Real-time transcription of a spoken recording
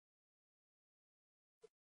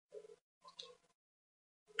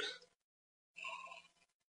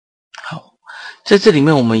在这里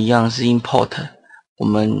面我们一样是 import 我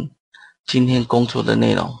们今天工作的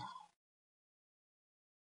内容。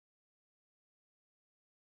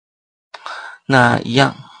那一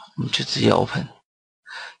样我们就直接 open。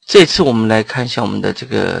这次我们来看一下我们的这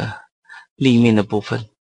个立面的部分。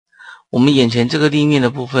我们眼前这个立面的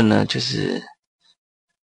部分呢，就是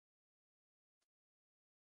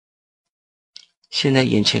现在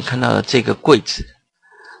眼前看到的这个柜子，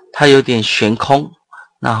它有点悬空，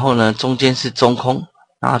然后呢中间是中空，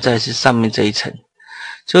然后再是上面这一层。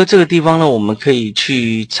所以这个地方呢，我们可以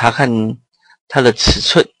去查看它的尺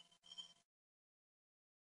寸。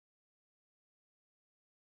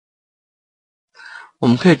我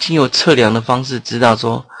们可以经由测量的方式知道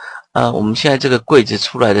说，我们现在这个柜子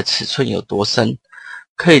出来的尺寸有多深，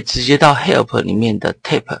可以直接到 Help 里面的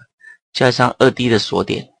Tape 加上 2D 的锁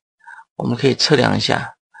点，我们可以测量一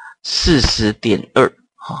下 40.2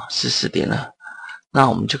 40.2，那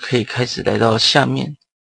我们就可以开始来到下面，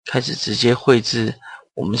开始直接绘制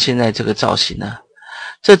我们现在这个造型了。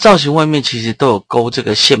这造型外面其实都有勾这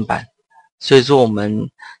个线板，所以说我们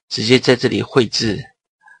直接在这里绘制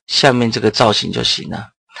下面这个造型就行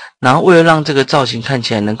了。然后为了让这个造型看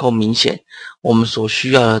起来能够明显，我们所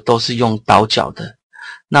需要的都是用倒角的。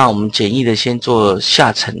那我们简易的先做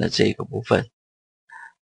下层的这个部分，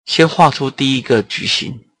先画出第一个矩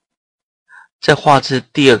形，再画出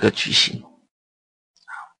第二个矩形。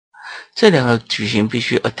这两个矩形必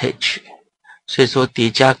须 attach， 所以说叠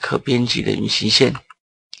加可编辑的运行线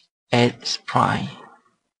add spline，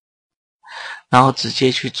 然后直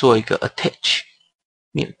接去做一个 attach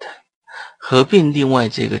mute， 合并另外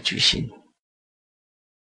这个矩形。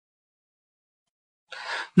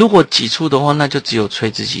如果挤出的话，那就只有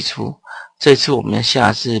垂直挤出。这次我们要下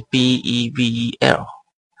的是 bevel，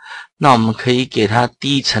 那我们可以给它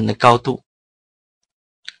第一层的高度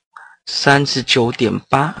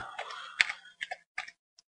 39.8，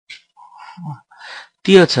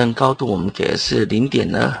 第二层高度我们给的是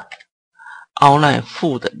 0.2， outline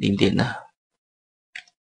负的 0.2，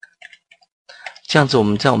 这样子我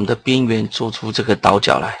们在我们的边缘做出这个倒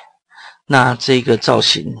角来。那这个造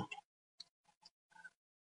型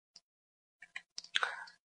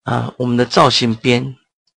我们的造型边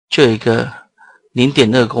就有一个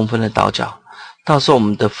 0.2 公分的倒角，到时候我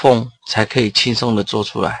们的缝才可以轻松的做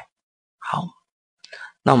出来。好，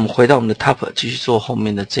那我们回到我们的 top 继续做后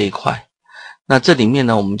面的这一块。那这里面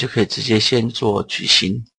呢，我们就可以直接先做矩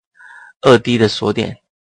形 2D 的锁点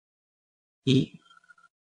，1、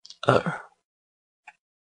2、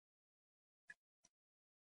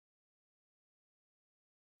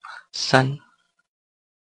3、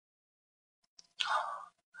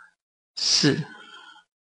4、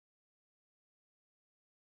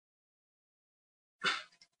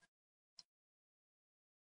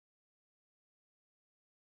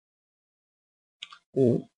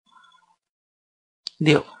5、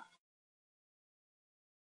6、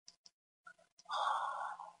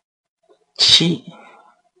7、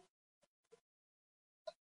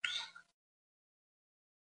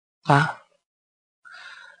8。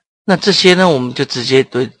那这些呢，我们就直接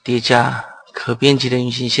叠加可编辑的运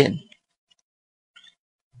行线，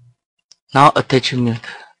然后 attach mute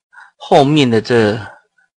后面的这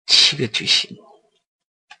7个矩形，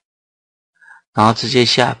然后直接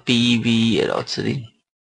下 bevel 指令。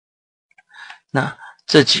那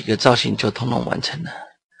这几个造型就统统完成了。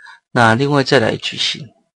那另外再来矩形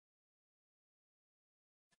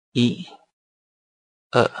1、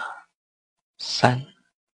2、3、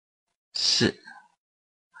4，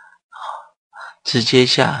直接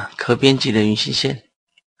下可编辑的运行线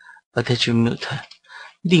attach mute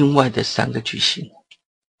另外的3个矩形，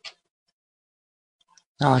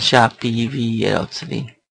然后下 bevel 指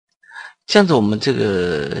令。这样子我们这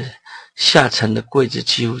个下层的柜子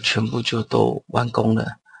几乎全部就都完工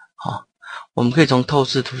了。好，我们可以从透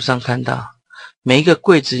视图上看到，每一个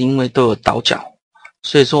柜子因为都有倒角，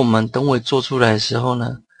所以说我们等会做出来的时候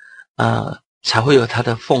呢，才会有它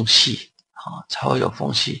的缝隙，才会有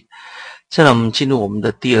缝隙。再来我们进入我们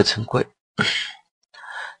的第二层柜，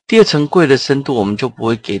第二层柜的深度我们就不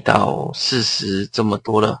会给到40这么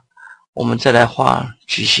多了，我们再来画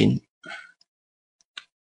矩形。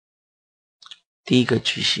第一个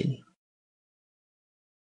矩形，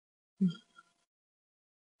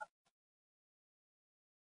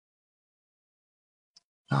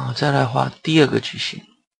然后再来画第二个矩形。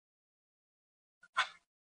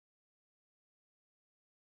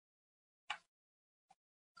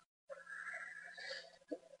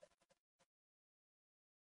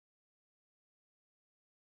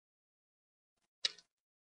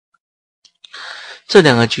这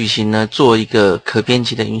两个矩形呢，做一个可编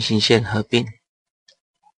辑的运行线合并。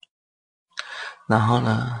然后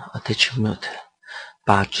呢 attachment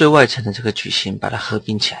把最外层的这个矩形把它合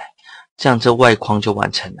并起来，这样这外框就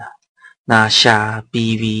完成了。那下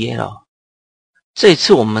BVL， 这一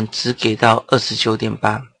次我们只给到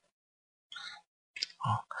 29.8，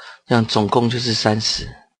 这样总共就是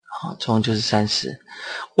30，总共就是30，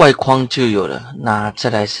外框就有了。那再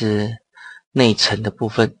来是内层的部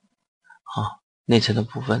分，内层的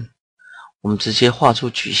部分我们直接画出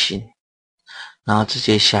矩形，然后直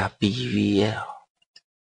接下 BVL，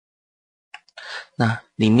 那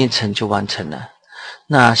里面层就完成了。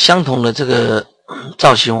那相同的这个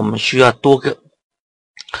造型我们需要多个，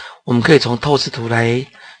我们可以从透视图来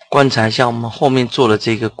观察一下我们后面做的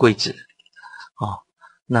这个柜子，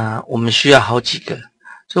那我们需要好几个，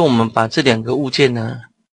所以我们把这两个物件呢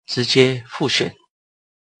直接复选，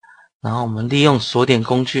然后我们利用锁点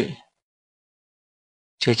工具，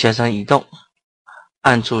再加上移动，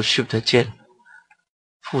按住 Shift 键，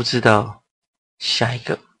复制到下一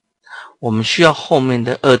个。我们需要后面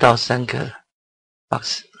的2到3个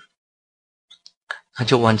box， 那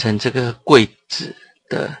就完成这个柜子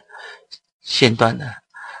的线段了。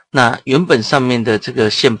那原本上面的这个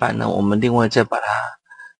线板呢，我们另外再把它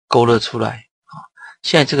勾勒出来。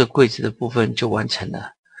现在这个柜子的部分就完成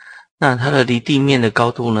了。那它的离地面的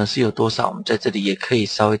高度呢是有多少？我们在这里也可以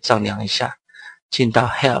稍微丈量一下。进到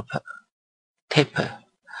Help Tape，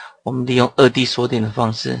 我们利用2D 锁点的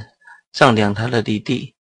方式丈量它的离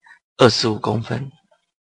地25公分。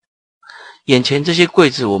眼前这些柜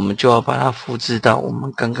子我们就要把它复制到我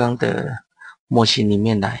们刚刚的模型里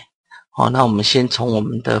面来。好，那我们先从我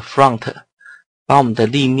们的 Front 把我们的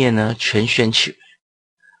立面呢全选取，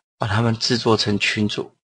把它们制作成群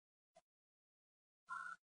组，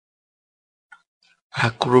把它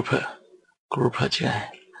Group 进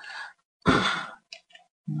来。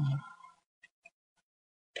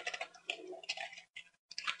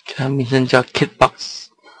它名称叫 Kit Box，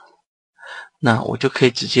 那我就可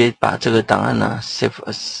以直接把这个档案呢 Save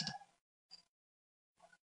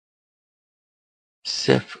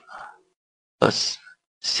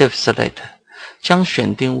Select， 将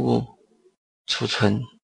选定物储存，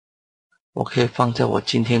我可以放在我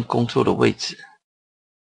今天工作的位置。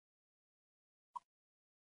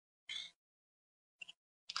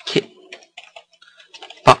Kit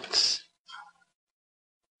Box，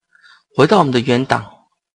 回到我们的原档，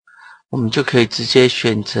我们就可以直接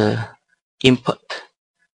选择 Input，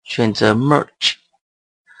 选择 Merge，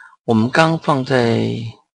 我们刚放在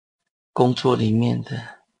工作里面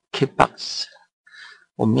的 Kit Box，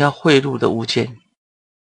 我们要汇入的物件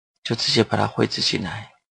就直接把它绘制进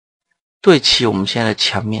来，对齐我们现在的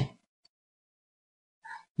墙面。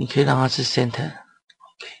你可以让它是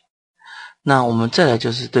Center，OK。那我们再来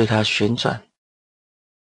就是对它旋转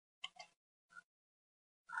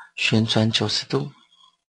90度。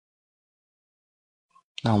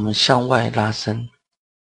那我们向外拉伸，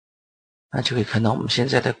那就可以看到我们现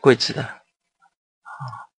在的柜子了。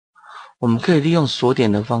我们可以利用锁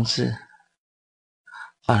点的方式，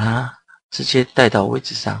把它直接带到位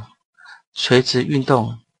置上，垂直运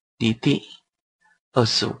动离地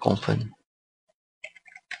25公分。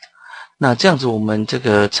那这样子，我们这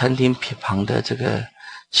个餐厅旁的这个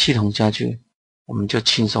系统家具，我们就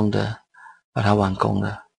轻松的把它完工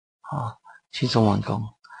了，轻松完工。